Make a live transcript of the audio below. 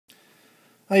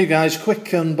Hi you guys, quick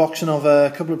unboxing of a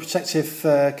couple of protective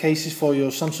cases for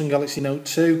your Samsung Galaxy Note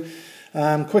 2.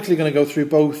 I'm quickly going to go through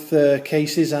both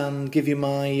cases and give you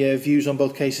my views on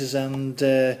both cases and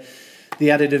the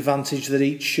added advantage that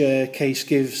each case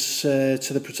gives to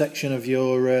the protection of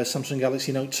your Samsung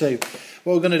Galaxy Note 2.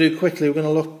 What we're going to do quickly, we're going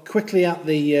to look quickly at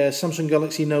the Samsung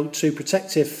Galaxy Note 2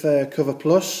 Protective Cover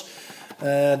Plus.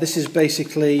 This is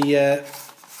basically a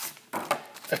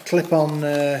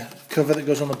clip-on cover that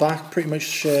goes on the back, pretty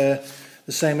much the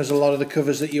same as a lot of the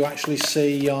covers that you actually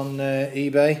see on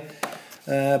eBay,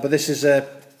 but this is a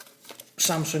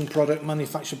Samsung product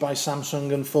manufactured by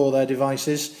Samsung and for their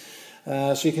devices.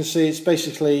 So you can see it's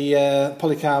basically a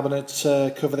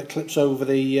polycarbonate cover that clips over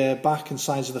the back and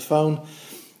sides of the phone.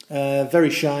 Very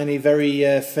shiny, very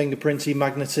fingerprinty,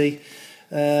 magnety.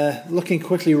 Looking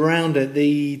quickly around it,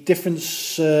 the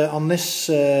difference on this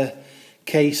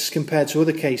case compared to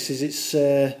other cases,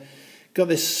 it's got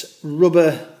this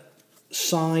rubber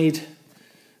side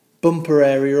bumper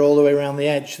area all the way around the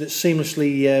edge that's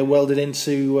seamlessly welded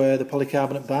into the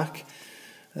polycarbonate back.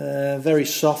 Very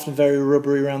soft and very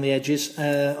rubbery around the edges.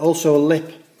 Also a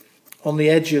lip on the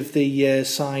edge of the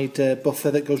side buffer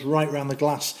that goes right around the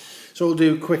glass. So what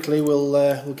we'll do quickly,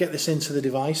 we'll get this into the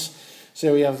device.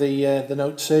 So we have the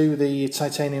Note 2, the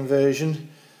titanium version.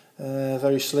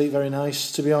 Very sleek, very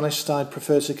nice. To be honest, I'd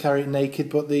prefer to carry it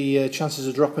naked, but the chances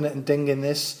of dropping it and dinging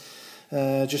this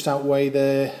just outweigh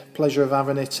the pleasure of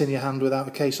having it in your hand without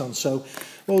a case on. So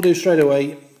what we'll do straight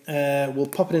away, we'll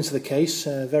pop it into the case.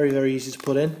 Very, very easy to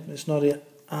put in. It's not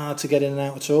hard to get in and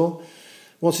out at all.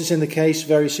 Once it's in the case,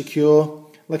 very secure.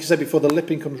 Like I said before, the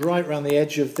lipping comes right around the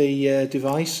edge of the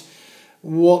device.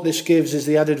 What this gives is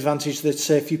the added advantage that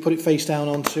if you put it face down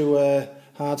onto a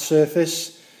hard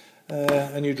surface,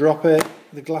 and you drop it,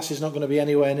 the glass is not going to be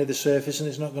anywhere near the surface and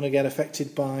it's not going to get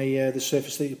affected by the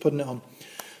surface that you're putting it on.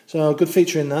 So good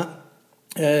feature in that.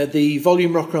 The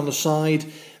volume rocker on the side,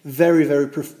 very, very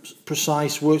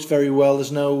precise, works very well.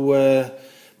 There's no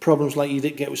problems like you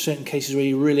did get with certain cases where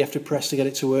you really have to press to get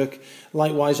it to work.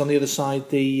 Likewise on the other side,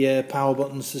 the power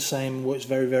button's the same, works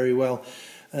very, very well.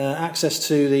 Access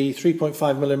to the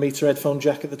 3.5mm headphone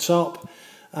jack at the top.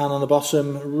 And on the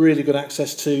bottom, really good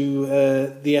access to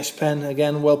the S Pen,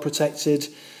 again well protected,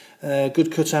 good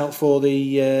cutout for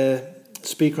the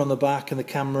speaker on the back and the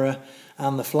camera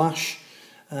and the flash,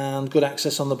 and good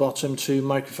access on the bottom to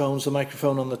microphones, the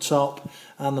microphone on the top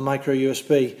and the micro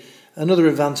USB. Another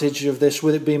advantage of this,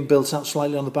 with it being built out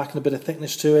slightly on the back and a bit of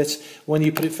thickness to it, when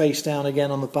you put it face down again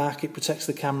on the back, it protects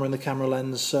the camera and the camera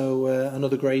lens, so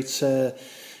another great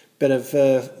bit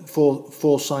of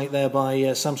foresight there by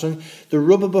Samsung. The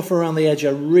rubber buffer around the edge I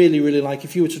really, really like.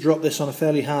 If you were to drop this on a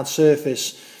fairly hard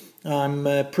surface,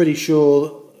 I'm pretty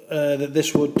sure that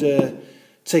this would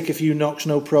take a few knocks,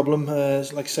 no problem.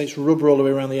 Like I say, it's rubber all the way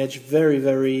around the edge. Very,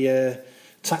 very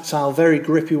tactile, very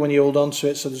grippy when you hold on to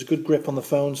it, so there's a good grip on the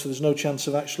phone, so there's no chance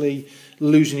of actually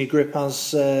losing your grip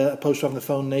as opposed to having the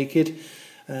phone naked.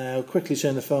 I'll quickly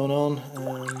turn the phone on,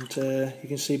 and you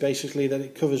can see basically that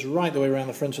it covers right the way around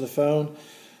the front of the phone.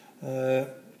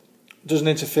 Doesn't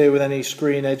interfere with any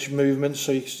screen edge movements,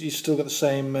 so you've still got the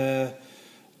same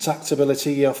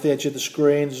tactability off the edge of the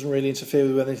screen. Doesn't really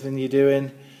interfere with anything you're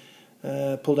doing.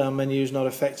 Pull down menus not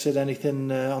affected.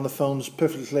 Anything on the phone's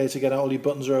perfectly clear to get out. All your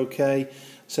buttons are okay.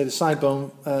 So the side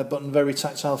button, very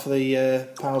tactile for the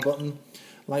power button.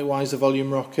 Likewise the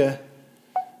volume rocker.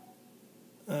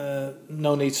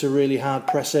 No need to really hard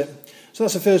press it. So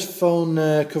that's the first phone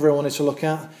cover I wanted to look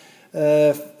at.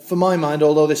 For my mind,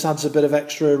 although this adds a bit of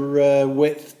extra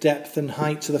width, depth and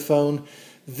height to the phone,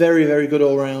 very, very good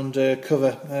all-round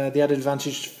cover. The added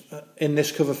advantage in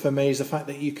this cover for me is the fact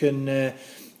that you can,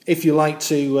 if you like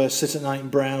to sit at night and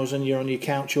browse and you're on your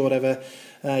couch or whatever,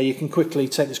 you can quickly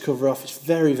take this cover off. It's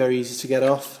very, very easy to get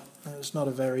off. It's not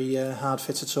a very hard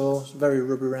fit at all. It's very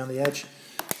rubbery around the edge.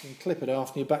 You can clip it off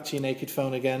and you're back to your naked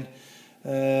phone again,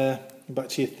 back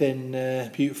to your thin,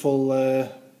 beautiful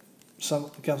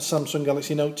Samsung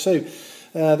Galaxy Note 2.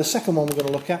 The second one we're going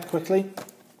to look at quickly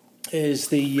is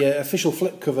the official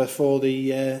flip cover for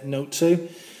the Note 2,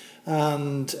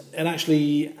 and it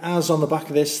actually has on the back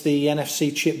of this the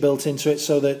NFC chip built into it,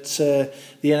 so that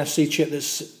the NFC chip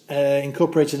that's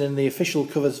incorporated in the official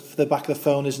cover for the back of the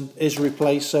phone is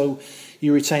replaced, so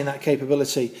you retain that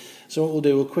capability. So what we'll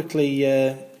do, we'll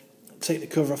quickly take the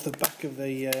cover off the back of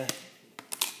the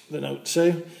Note 2.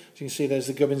 As you can see, there's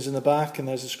the gubbins in the back, and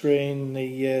there's the screen,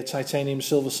 the titanium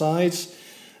silver sides.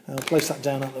 I'll place that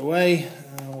down out of the way.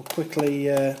 We'll quickly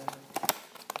get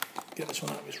this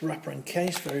one out of its wrapper and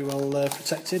case, very well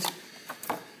protected.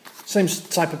 Same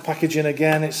type of packaging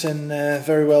again. It's in a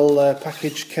very well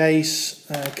packaged case,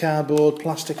 cardboard,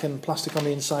 plastic, and plastic on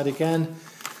the inside again.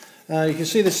 You can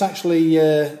see this actually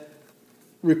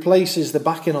replaces the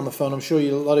backing on the phone. I'm sure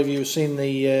a lot of you have seen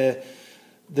the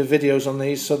videos on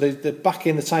these. So the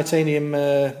backing, the titanium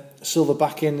silver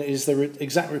backing, is the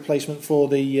exact replacement for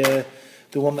the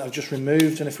one that I've just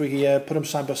removed. And if we put them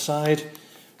side by side,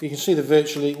 you can see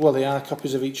they are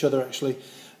copies of each other actually.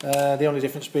 The only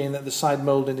difference being that the side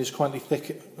moulding is quite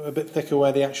thick, a bit thicker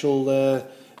where the actual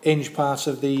hinge part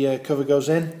of the cover goes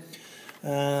in,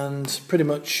 and pretty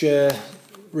much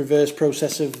reverse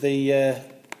process of the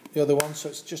other one. So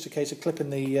it's just a case of clipping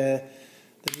the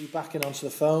new backing onto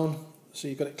the phone. So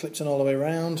you've got it clipped in all the way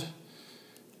around.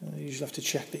 You usually have to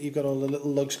check that you've got all the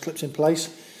little lugs clipped in place.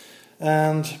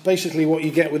 And basically what you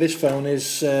get with this phone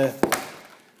is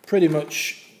pretty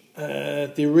much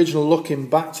the original looking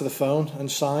back to the phone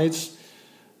and sides.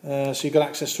 So you've got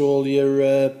access to all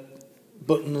your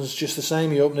buttons just the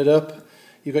same. You open it up,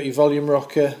 you've got your volume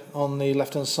rocker on the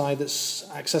left hand side that's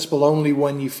accessible only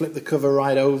when you flip the cover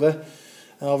right over.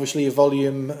 Obviously your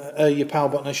your power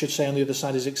button I should say on the other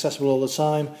side is accessible all the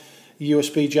time.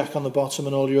 USB jack on the bottom,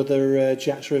 and all your other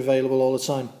jacks are available all the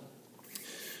time.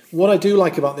 What I do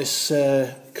like about this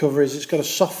cover is it's got a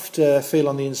soft feel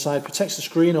on the inside, protects the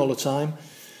screen all the time.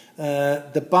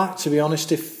 The back, to be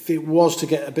honest, if it was to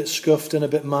get a bit scuffed and a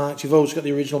bit marked, you've always got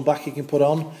the original back you can put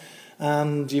on,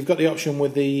 and you've got the option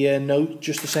with the Note,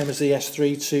 just the same as the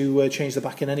S3, to change the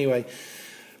back in anyway.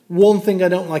 One thing I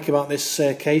don't like about this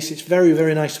case, it's very,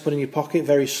 very nice to put in your pocket,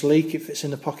 very sleek. It fits in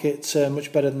the pocket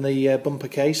much better than the bumper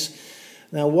case.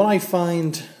 Now, what I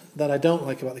find that I don't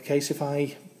like about the case, if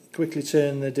I quickly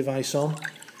turn the device on,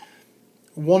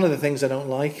 one of the things I don't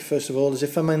like, first of all, is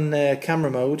if I'm in camera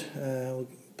mode, we'll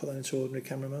put that into ordinary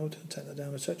camera mode and take that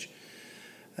down a touch.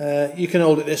 You can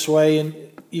hold it this way, and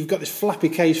you've got this flappy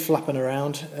case flapping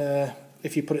around.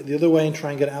 If you put it the other way and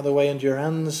try and get it out of the way under your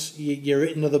hands, you're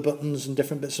hitting other buttons and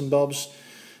different bits and bobs.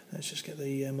 Let's just get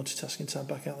the multitasking tab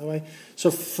back out of the way. So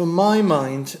for my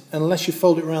mind, unless you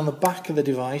fold it around the back of the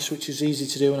device, which is easy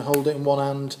to do, and hold it in one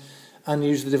hand and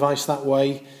use the device that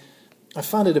way, I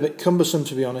find it a bit cumbersome,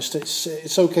 to be honest.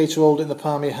 It's okay to hold it in the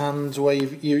palm of your hand where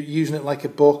you're using it like a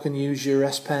book and use your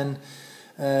S Pen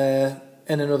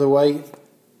in another way.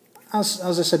 As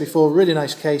I said before, really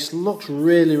nice case, looks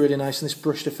really, really nice, and this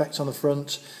brushed effect on the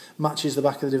front matches the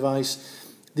back of the device.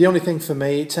 The only thing for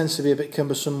me, it tends to be a bit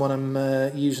cumbersome when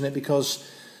I'm using it, because,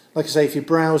 like I say, if you're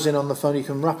browsing on the phone, you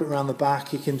can wrap it around the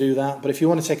back, you can do that. But if you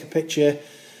want to take a picture,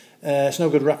 it's no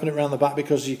good wrapping it around the back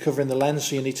because you're covering the lens,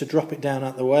 so you need to drop it down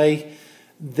out the way.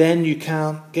 Then you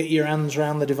can't get your hands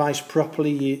around the device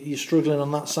properly, you're struggling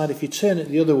on that side. If you turn it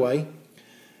the other way,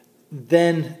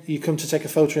 then you come to take a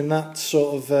photo in that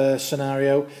sort of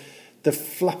scenario. The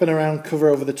flapping around cover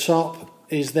over the top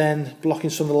is then blocking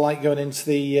some of the light going into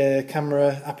the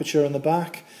camera aperture on the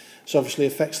back, so obviously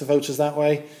affects the photos that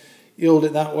way. You hold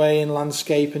it that way in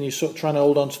landscape and you're sort of trying to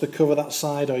hold on to the cover that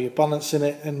side, or you're balancing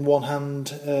it in one hand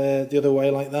the other way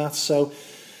like that. So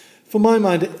for my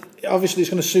mind, obviously it's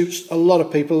going to suit a lot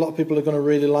of people. A lot of people are going to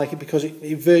really like it because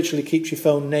it virtually keeps your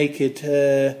phone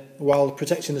naked while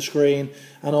protecting the screen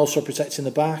and also protecting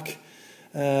the back,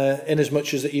 in as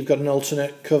much as that you've got an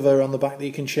alternate cover on the back that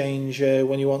you can change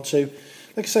when you want to.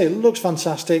 Like I say, it looks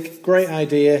fantastic, great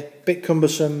idea, bit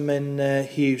cumbersome in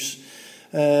use.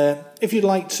 If you'd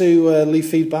like to leave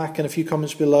feedback and a few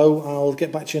comments below, I'll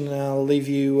get back to you and I'll leave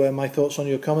you my thoughts on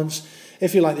your comments.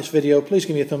 If you like this video, please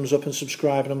give me a thumbs up and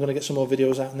subscribe, and I'm going to get some more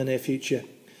videos out in the near future.